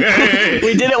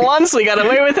 We did it once. We got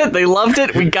away with it. They loved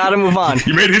it. We got to move on.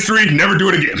 You made history. Never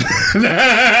do it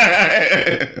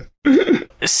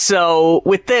again. So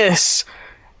with this,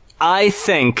 I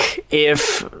think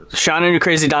if Shine On You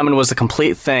Crazy Diamond was a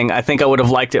complete thing, I think I would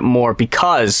have liked it more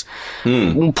because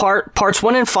parts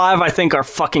 1 and 5, I think, are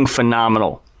fucking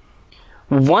phenomenal.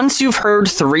 Once you've heard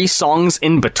 3 songs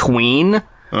in between...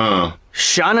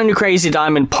 Shine On You Crazy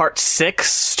Diamond part 6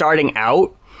 starting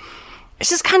out, it's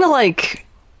just kind of like,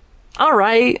 all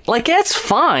right, like, it's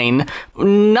fine.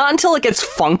 Not until it gets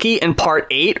funky in part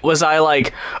 8 was I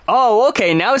like, oh,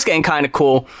 okay, now it's getting kind of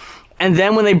cool. And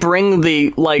then when they bring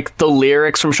the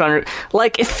lyrics from Shine,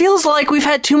 like, it feels like we've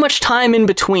had too much time in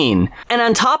between. And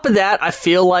on top of that, I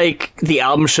feel like the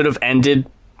album should have ended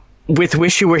with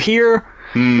Wish You Were Here.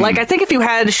 Like, I think if you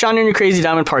had Shine On You Crazy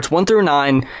Diamond parts 1 through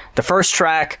 9, the first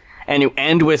track, and you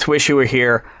end with Wish You Were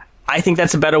Here, I think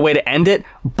that's a better way to end it.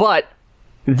 But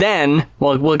then,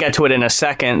 well, we'll get to it in a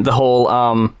second, the whole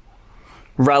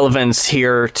relevance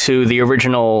here to the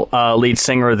original lead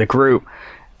singer of the group.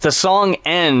 The song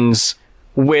ends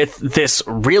with this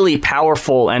really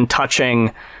powerful and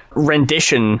touching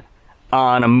rendition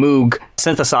on a Moog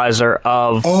synthesizer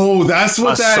of that's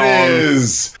what that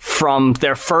is from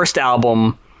their first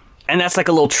album, and that's like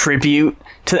a little tribute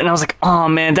to. And I was like, oh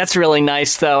man, that's really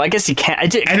nice though. I guess you can't.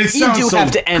 And it you do so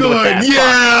have to end good. with that.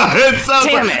 Yeah, it sounds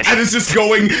damn like, it. and it's just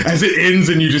going as it ends,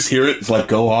 and you just hear it like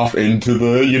go off into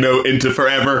the into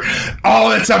forever.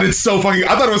 Oh, that sounded so fucking.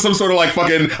 I thought it was some sort of like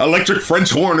fucking electric French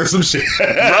horn or some shit.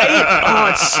 Right? Oh,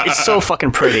 it's so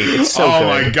fucking pretty. It's so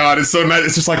good. My god, it's so nice.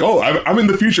 It's just like, oh, I'm in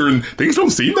the future and things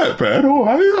don't seem that bad. Oh,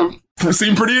 I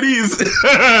seem pretty at ease.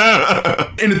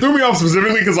 And it threw me off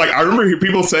specifically because like I remember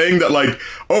people saying that like,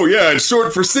 oh yeah, it's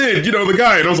short for Sid, the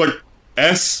guy, and I was like,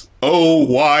 SOYCD.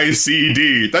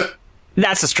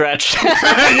 That's a stretch. Yeah,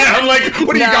 I'm like,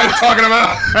 what are you guys talking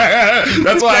about?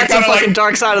 That's why I kind of like fucking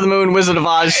Dark Side of the Moon, Wizard of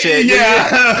Oz shit.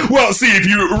 Yeah. Well, see, if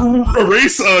you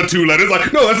erase 2 letters,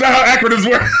 like, no, that's not how acronyms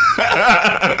work.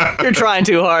 You're trying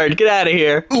too hard. Get out of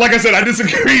here. Like I said, I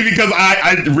disagree because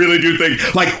I really do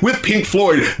think, like, with Pink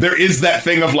Floyd, there is that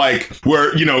thing of, like,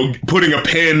 where, putting a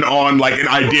pin on, like, an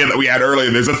idea that we had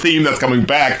earlier. There's a theme that's coming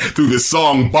back through this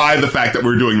song by the fact that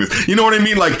we're doing this. You know what I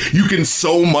mean? Like, you can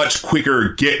so much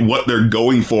quicker get what they're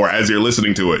going for as you're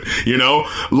listening to it,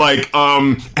 like,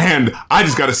 and I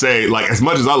just gotta say, like, as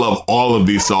much as I love all of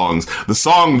these songs, the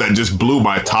song that just blew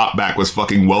my top back was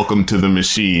fucking Welcome to the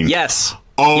Machine. Yes.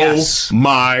 Oh yes.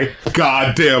 My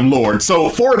goddamn Lord. So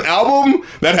for an album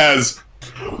that has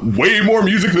way more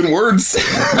music than words,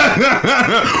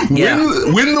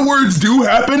 when the words do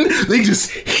happen, they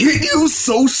just hit you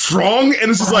so strong,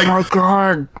 and it's just like, oh my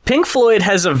god. Pink Floyd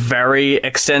has a very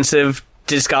extensive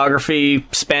discography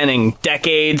spanning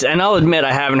decades, and I'll admit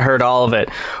I haven't heard all of it.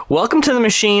 Welcome to the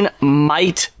Machine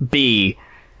might be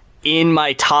in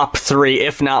my top 3,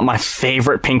 if not my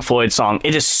favorite Pink Floyd song.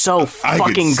 It is so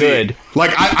fucking good.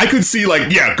 Like, I could see,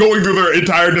 like, yeah, going through their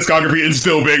entire discography and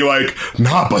still being like,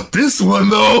 nah, but this one,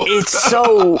 though. It's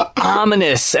so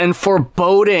ominous and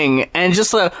foreboding, and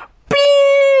just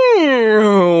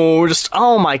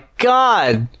oh my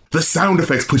god. The sound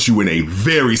effects put you in a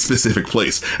very specific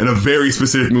place and a very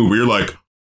specific mood where you're like,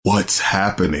 what's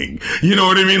happening? You know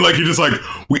what I mean? Like, you're just like,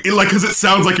 because it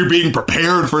sounds like you're being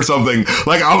prepared for something.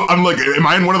 Like, I'm like, am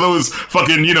I in one of those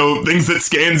fucking, things that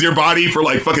scans your body for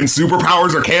like fucking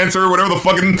superpowers or cancer or whatever the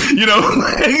fucking, you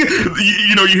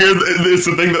hear this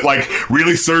thing that like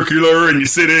really circular and you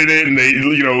sit in it and they,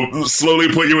 slowly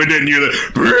put you in it and you hear the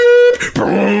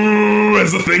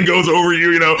as the thing goes over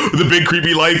you, know, the big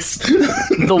creepy lights.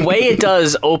 The way it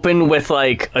does open with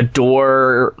like a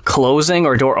door closing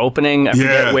or door opening, I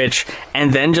forget which,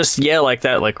 and then just like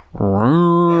that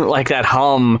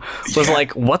hum was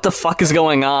like, what the fuck is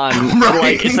going on? Right.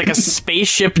 Like it's like a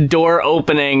spaceship door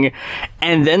opening,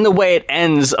 and then the way it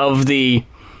ends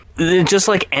it just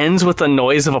like ends with the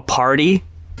noise of a party.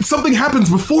 Something happens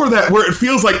before that where it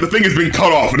feels like the thing has been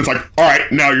cut off and it's like, all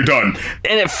right, now you're done.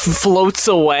 And it floats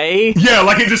away. Yeah,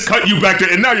 like it just cut you back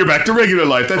to, and now you're back to regular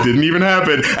life. That didn't even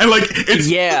happen. And like, it's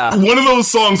one of those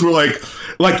songs where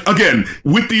like, again,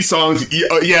 with these songs,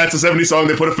 it's a 70s song,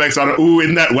 they put effects on it, ooh,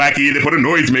 isn't that wacky, they put a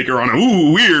noisemaker on it,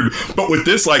 ooh, weird. But with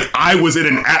this, like, I was in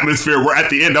an atmosphere where at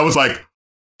the end I was like,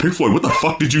 Pink Floyd, what the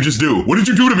fuck did you just do? What did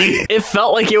you do to me? It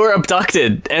felt like you were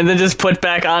abducted and then just put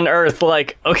back on Earth.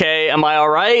 Like, okay, am I all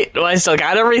right? Do I still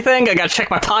got everything? I gotta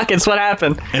check my pockets. What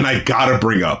happened? And I gotta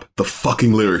bring up the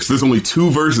fucking lyrics. There's only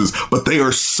 2 verses, but they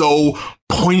are so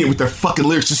poignant with their fucking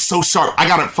lyrics, just so sharp. I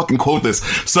gotta fucking quote this.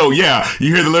 So yeah,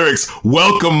 you hear the lyrics,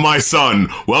 welcome my son,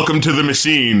 welcome to the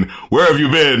machine, where have you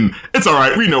been? It's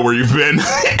alright, we know where you've been.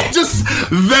 Just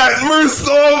that verse,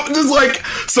 just like,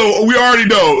 so we already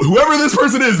know, whoever this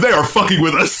person is, they are fucking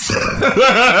with us. You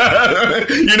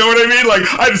know what I mean? Like,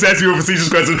 I just asked you a facetious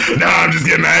question, nah, I'm just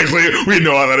kidding, actually, we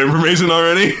know all that information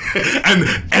already.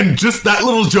 And just that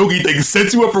little jokey thing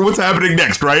sets you up for what's happening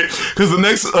next, right? Because the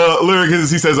next lyric is,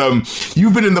 he says,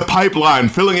 you've been in the pipeline,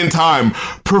 filling in time,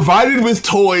 provided with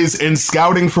toys and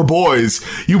scouting for boys.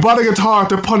 You bought a guitar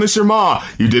to punish your ma.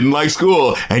 You didn't like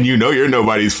school, and you know you're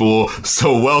nobody's fool,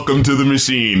 so welcome to the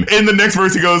machine. In the next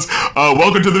verse, he goes,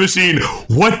 welcome to the machine.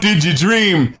 What did you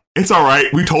dream? It's all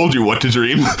right. We told you what to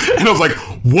dream. And I was like,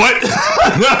 what?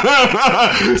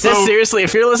 Seriously,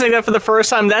 if you're listening to that for the first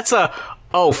time, that's a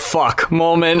oh fuck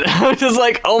moment. I'm just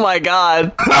like, oh my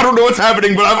god. I don't know what's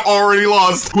happening, but I've already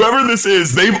lost. Whoever this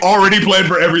is, they've already planned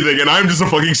for everything, and I'm just a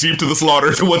fucking sheep to the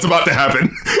slaughter to what's about to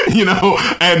happen. You know?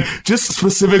 And just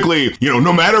specifically, you know,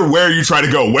 no matter where you try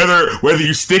to go, whether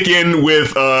you stick in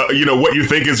with you know, what you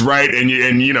think is right and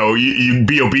you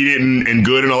be obedient and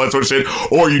good and all that sort of shit,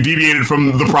 or you deviated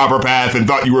from the proper path and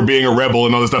thought you were being a rebel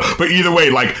and all this stuff. But either way,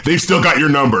 like, they've still got your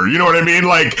number. You know what I mean?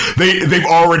 Like, they've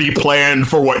already planned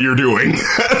for what you're doing.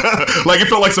 Like, it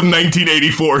felt like some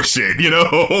 1984 shit, you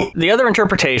know? The other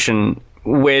interpretation,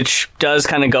 which does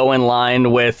kind of go in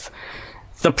line with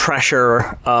the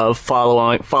pressure of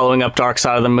following up Dark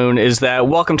Side of the Moon, is that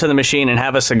Welcome to the Machine and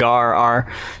Have a Cigar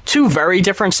are 2 very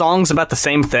different songs about the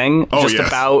same thing,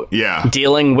 about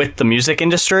dealing with the music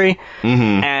industry,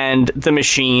 and the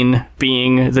machine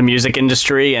being the music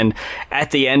industry. And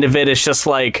at the end of it, it's just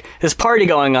like this party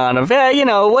going on of, you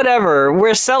know, whatever,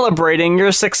 we're celebrating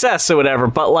your success or whatever,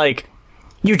 but like,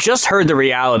 you just heard the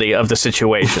reality of the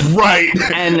situation. Right.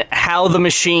 And how the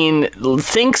machine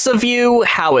thinks of you,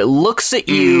 how it looks at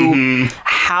you,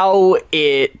 how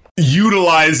it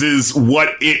utilizes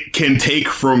what it can take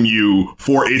from you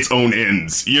for its own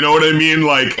ends. You know what I mean?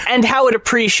 Like, and how it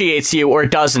appreciates you or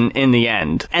doesn't in the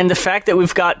end. And the fact that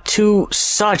we've got 2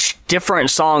 such different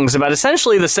songs about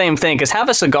essentially the same thing, because Have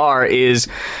a Cigar is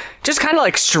just kind of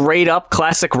like straight up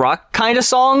classic rock kind of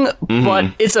song, but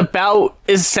it's about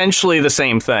essentially the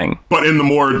same thing. But in the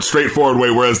more straightforward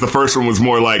way, whereas the first one was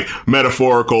more like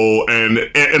metaphorical and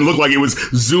looked like it was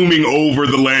zooming over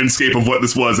the landscape of what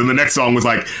this was. And the next song was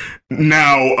like,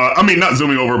 now, I mean, not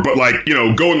zooming over, but like, you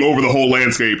know, going over the whole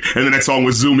landscape. And the next song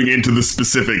was zooming into the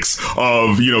specifics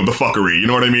of, you know, the fuckery. You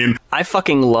know what I mean? I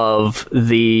fucking love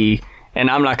and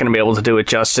I'm not going to be able to do it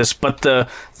justice, but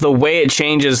the way it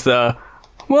changes the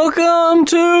welcome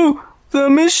to the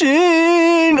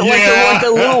machine. Like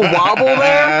the little wobble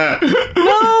there.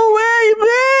 No, where you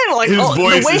been? Like, his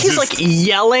voice, the way he's like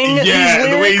yelling.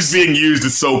 Yeah, the way he's being used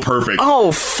is so perfect.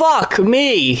 Oh, fuck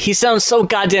me. He sounds so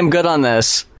goddamn good on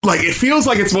this. Like, it feels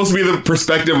like it's supposed to be the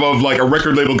perspective of, like, a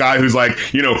record label guy who's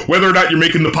like, you know, whether or not you're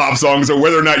making the pop songs or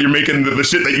whether or not you're making the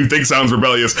shit that you think sounds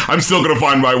rebellious, I'm still gonna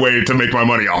find my way to make my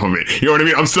money off of it. You know what I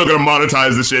mean? I'm still gonna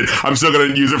monetize the shit. I'm still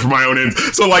gonna use it for my own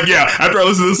ends. So, like, yeah, after I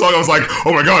listened to this song, I was like,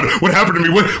 oh my god, what happened to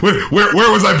me? Where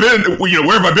was I been? You know,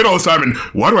 where have I been all this time? And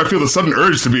why do I feel the sudden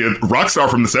urge to be a rock star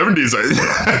from the 70s?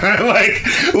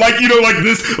 like, you know, like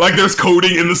this, like there's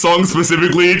coding in the song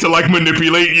specifically to, like,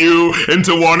 manipulate you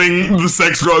into wanting the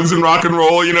sex, drugs, and rock and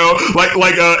roll, you know, like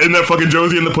in that fucking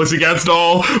Josie and the Pussycats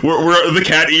doll, where the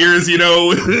cat ears, you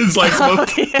know, is like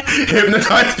supposed to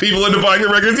hypnotize people into buying the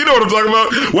records. You know what I'm talking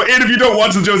about? Well, and if you don't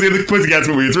watch the Josie and the Pussycats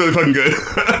movie, it's really fucking good.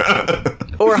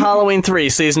 Or Halloween 3,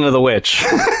 Season of the Witch.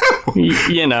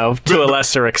 You know, to a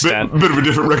lesser extent. Bit of a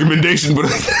different recommendation, but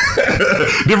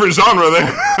different genre there.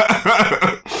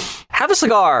 Have a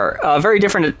Cigar, a very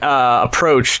different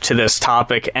approach to this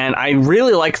topic, and I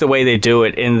really like the way they do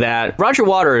it in that Roger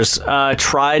Waters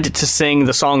tried to sing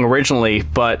the song originally,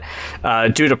 but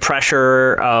due to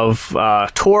pressure of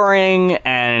touring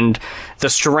and the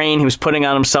strain he was putting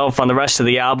on himself on the rest of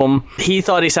the album, he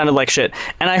thought he sounded like shit.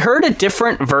 And I heard a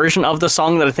different version of the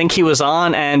song that I think he was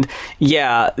on, and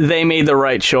yeah, they made the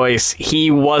right choice.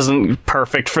 He wasn't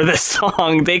perfect for this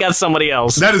song. They got somebody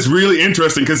else. That is really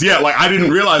interesting, because yeah, like I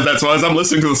didn't realize that, so as I'm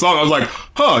listening to the song, I was like,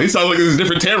 huh, he sounds like there's a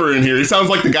different timbre in here. He sounds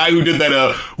like the guy who did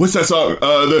that, what's that song?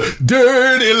 The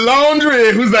Dirty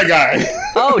Laundry. Who's that guy?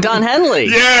 Oh, Don Henley.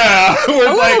 Yeah. A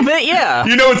little bit, yeah.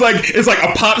 You know, it's like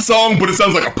a pop song, but it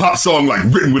sounds like a pop song like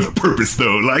written with a purpose,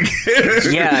 though. Like,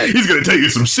 yeah, he's gonna tell you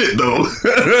some shit, though.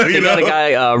 They got a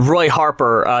guy, Roy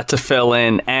Harper, to fill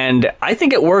in, and I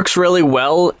think it works really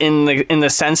well in the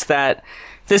sense that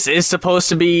this is supposed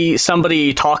to be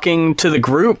somebody talking to the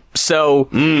group, so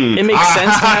it makes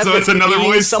sense to have so it's another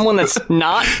voice. Someone that's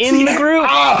not in the group.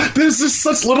 There's just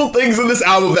such little things in this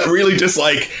album that really just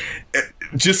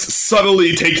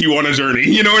subtly take you on a journey.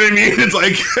 You know what I mean? It's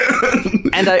like...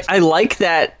 And I like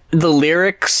that the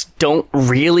lyrics don't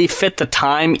really fit the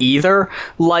time either.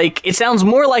 Like, it sounds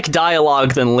more like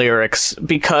dialogue than lyrics,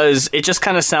 because it just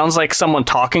kind of sounds like someone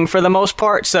talking for the most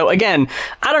part. So again,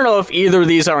 I don't know if either of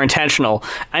these are intentional.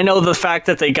 I know the fact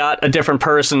that they got a different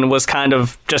person was kind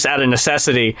of just out of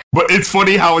necessity. But it's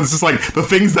funny how it's just like the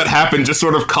things that happen just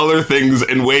sort of color things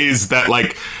in ways that,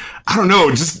 like, I don't know,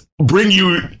 just bring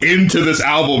you into this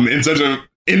album in such a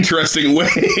interesting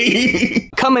way.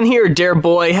 Come in here, dear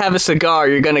boy, have a cigar.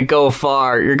 You're gonna go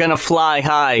far. You're gonna fly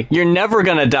high. You're never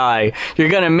gonna die. You're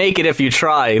gonna make it if you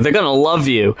try. They're gonna love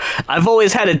you. I've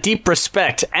always had a deep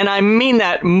respect, and I mean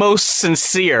that most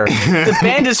sincere. The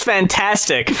band is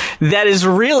fantastic. That is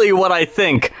really what I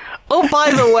think. Oh,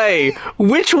 by the way,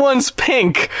 which one's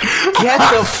pink? Get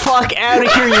the fuck out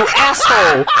of here, you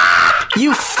asshole!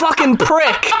 You fucking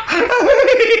prick!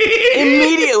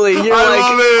 Immediately, you're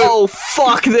oh,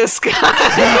 fuck this guy.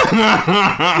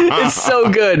 It's so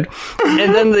good.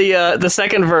 And then the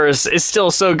second verse is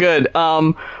still so good.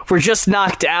 We're just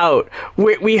knocked out.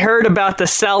 We heard about the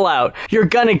sellout. You're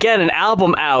gonna get an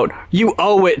album out. You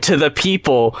owe it to the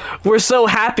people. We're so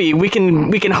happy we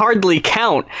can hardly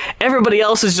count. Everybody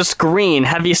else is just green.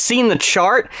 Have you seen the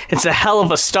chart? It's a hell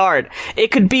of a start.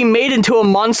 It could be made into a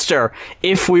monster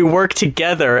if we work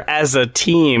together as a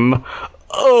team.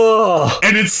 Oh,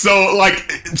 and it's so,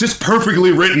 like, just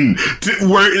perfectly written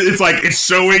where it's like, it's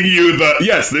showing you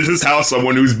yes, this is how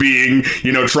someone who's being,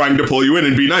 trying to pull you in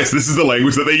and be nice, this is the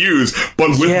language that they use,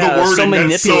 but with the wording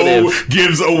that so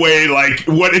gives away, like,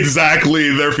 what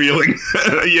exactly they're feeling.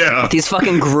 Yeah. These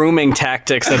fucking grooming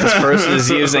tactics that this person is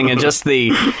using, and just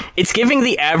it's giving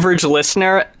the average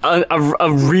listener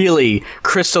a really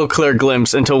crystal clear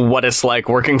glimpse into what it's like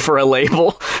working for a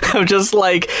label. I'm just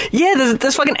like, yeah,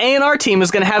 this fucking A&R team is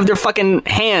gonna have their fucking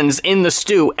hands in the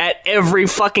stew at every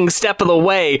fucking step of the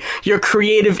way. Your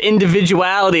creative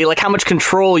individuality, like how much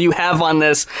control you have on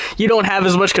this, you don't have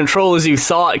as much control as you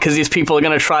thought, because these people are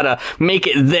gonna try to make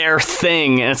it their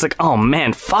thing, and it's like, oh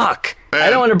man, fuck.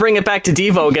 I don't want to bring it back to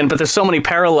Devo again, but there's so many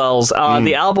parallels.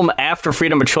 The album after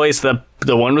Freedom of Choice, the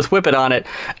one with Whip It on it,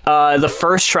 the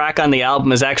first track on the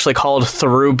album is actually called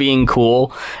Through Being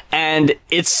Cool, and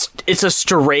it's a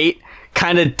straight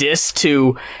kind of diss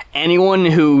to anyone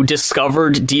who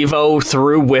discovered Devo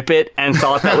through Whip It and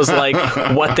thought that was like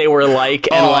what they were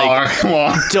like, and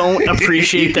don't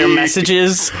appreciate their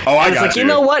messages. I got like, you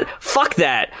know what? Fuck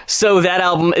that. So that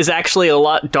album is actually a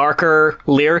lot darker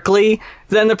lyrically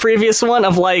than the previous one,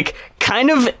 of like kind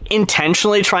of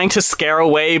intentionally trying to scare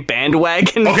away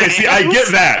bandwagon fans. See, I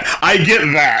get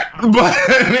that.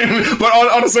 But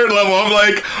on a certain level, I'm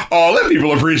like, oh, let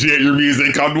people appreciate your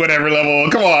music on whatever level.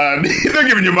 Come on. They're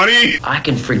giving you money. I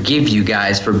can forgive you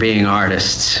guys for being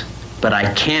artists, but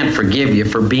I can't forgive you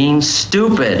for being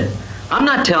stupid. I'm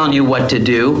not telling you what to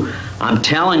do. I'm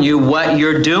telling you what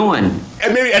you're doing.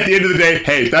 And maybe at the end of the day,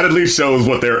 hey, that at least shows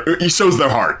shows their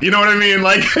heart. You know what I mean?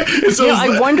 Like, it shows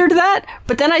I wondered that,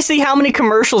 but then I see how many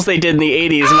commercials they did in the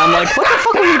 80s, and I'm like, what the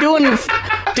fuck were you doing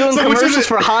commercials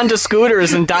for Honda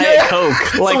scooters and Diet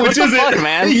Coke? Like, what the fuck,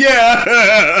 man? Yeah.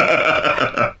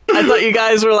 I thought you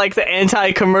guys were like the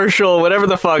anti-commercial, whatever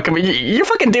the fuck. I mean, you're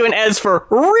fucking doing ads for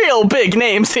real big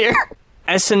names here.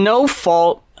 As to no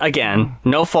fault of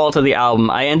the album,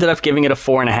 I ended up giving it a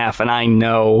 4.5, and I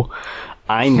know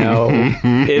I know.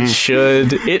 It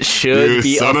should You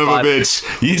be son a of five. a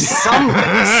bitch.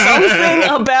 Something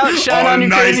about Shine On You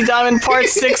nice. Crazy Diamond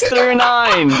parts 6 through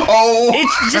 9. Oh.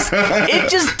 It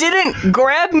just didn't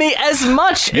grab me as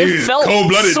much. It Dude, felt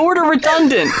cold-blooded. sort of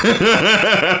redundant.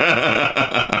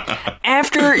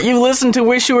 After you listen to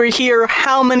Wish You Were Here,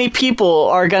 how many people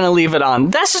are gonna leave it on?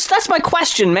 That's my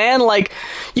question, man. Like,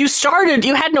 you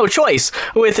had no choice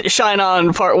with Shine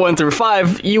On part 1 through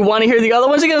 5. You want to hear the other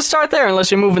ones? You're gonna start there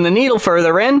unless you're moving the needle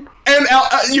further in. And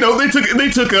they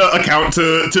took account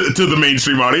to the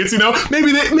mainstream audience.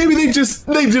 Maybe they just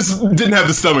didn't have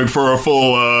the stomach for a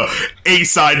full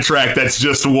A-side track that's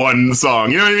just one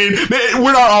song. You know what I mean?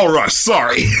 We're not all Rush.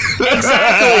 Sorry.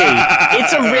 Exactly.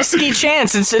 It's a risky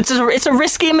chance. It's a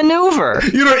risky maneuver.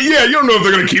 You don't know if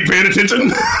they're gonna keep paying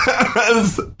attention.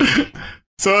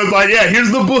 So it's like, yeah, here's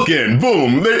the bookend.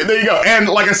 Boom. There you go. And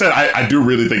like I said, I do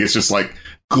really think it's just like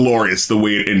glorious the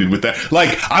way it ended with that.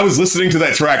 Like, I was listening to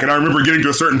that track and I remember getting to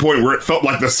a certain point where it felt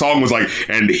like the song was like,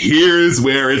 and here's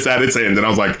where it's at its end. And I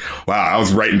was like, wow, I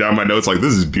was writing down my notes like,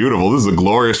 this is beautiful. This is a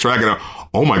glorious track. And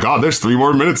oh my God, there's 3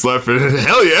 more minutes left.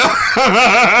 Hell yeah.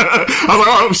 I was like,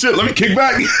 oh shit, let me kick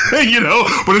back.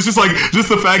 But it's just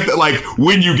the fact that like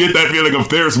when you get that feeling of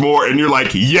there's more and you're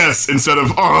like, yes, instead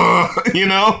of,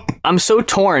 I'm so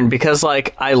torn because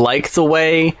like I like the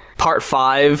way part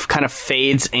 5 kind of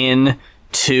fades in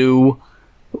to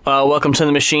Welcome to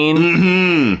the Machine.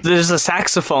 Mm-hmm. There's a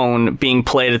saxophone being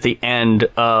played at the end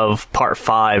of part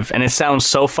 5 and it sounds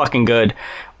so fucking good,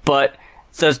 but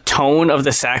the tone of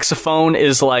the saxophone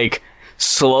is like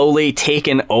slowly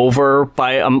taken over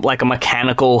by like a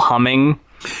mechanical humming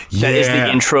that is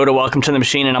the intro to Welcome to the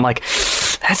Machine, and I'm like,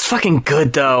 that's fucking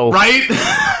good though, right?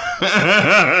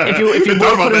 If you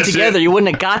both put them together, you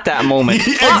wouldn't have got that moment.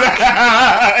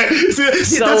 Exactly. See,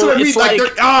 So that's what I mean. it's like, they're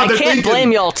I can't thinking,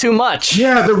 blame y'all too much.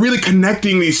 yeah, they're really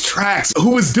connecting these tracks.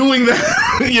 Who was doing that?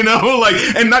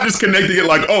 And not just connecting it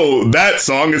like, oh, that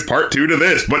song is part 2 to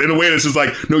this, but in a way that's just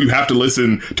like, no, you have to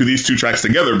listen to these 2 tracks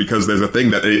together because there's a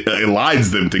thing that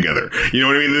elides them together. You know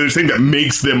what I mean? There's a thing that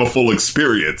makes them a full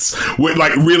experience.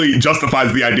 Like, really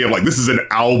justifies the idea of like, this is an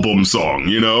album song,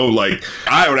 Like,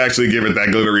 I would actually give it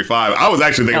that glittery 5. I was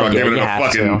actually thinking about giving it a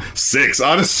fucking 6,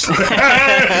 honestly.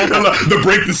 The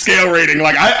break the scale rating.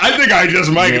 Like, I think I just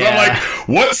might. 'Cause I'm like,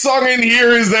 what song in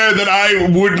here is there that I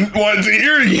wouldn't want to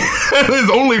hear? There's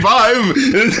only 5,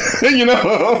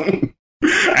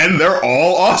 And they're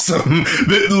all awesome.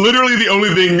 Literally the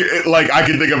only thing like I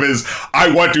can think of is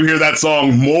I want to hear that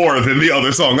song more than the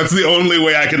other song. That's the only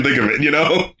way I can think of it,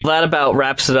 That about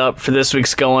wraps it up for this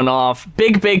week's Going Off.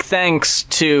 Big thanks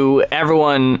to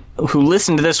everyone who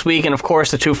listened to this week, and of course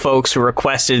the 2 folks who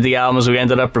requested the albums we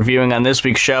ended up reviewing on this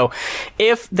week's show.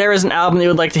 If there is an album that you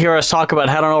would like to hear us talk about,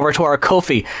 head on over to our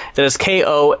Ko-fi. That is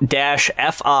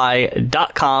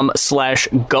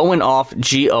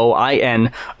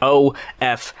ko-fi.com/goinoff,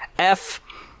 GOINOFF.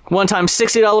 One-time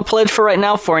 $60 pledge for right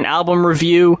now for an album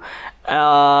review.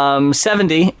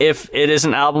 $70 if it is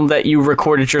an album that you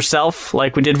recorded yourself,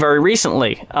 like we did very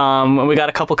recently. And we got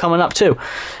a couple coming up too.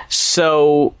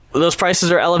 So those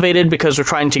prices are elevated because we're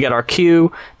trying to get our queue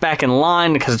back in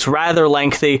line because it's rather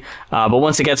lengthy. But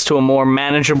once it gets to a more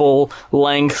manageable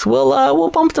length, we'll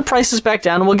bump the prices back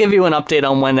down and we'll give you an update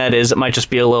on when that is. It might just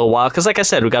be a little while because, like I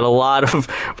said, we got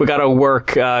our work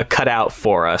cut out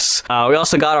for us. We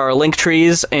also got our link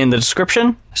trees in the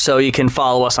description, so you can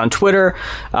follow us on Twitter,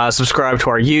 subscribe to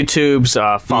our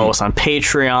YouTubes, follow us on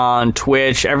Patreon,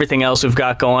 Twitch, everything else we've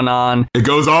got going on. It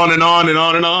goes on and on and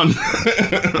on and on.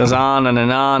 It goes on and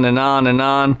on and on and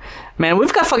on. Man,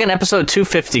 we've got fucking episode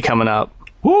 250 coming up.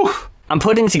 Woo! I'm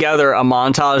putting together a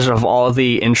montage of all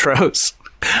the intros.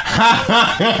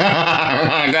 God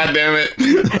damn it.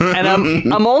 And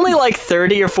I'm only like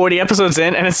 30 or 40 episodes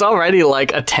in, and it's already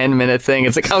like a 10-minute thing.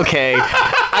 It's like, okay,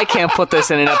 I can't put this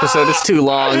in an episode. It's too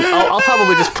long. I'll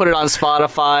probably just put it on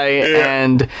Spotify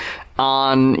and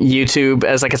on YouTube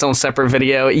as like its own separate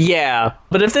video. Yeah.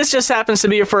 But if this just happens to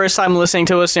be your first time listening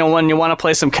to us, when you want to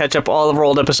play some catch up, all of our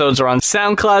old episodes are on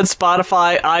SoundCloud,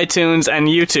 Spotify, iTunes, and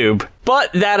YouTube.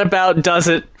 But that about does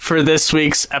it for this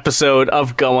week's episode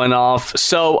of Going Off.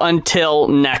 So until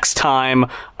next time,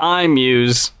 I'm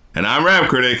Muse. And I'm Rap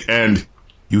Critic, and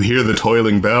you hear the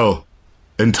toiling bell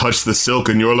and touch the silk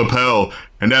in your lapel.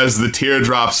 And as the tear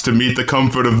drops to meet the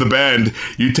comfort of the band,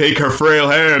 you take her frail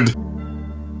hand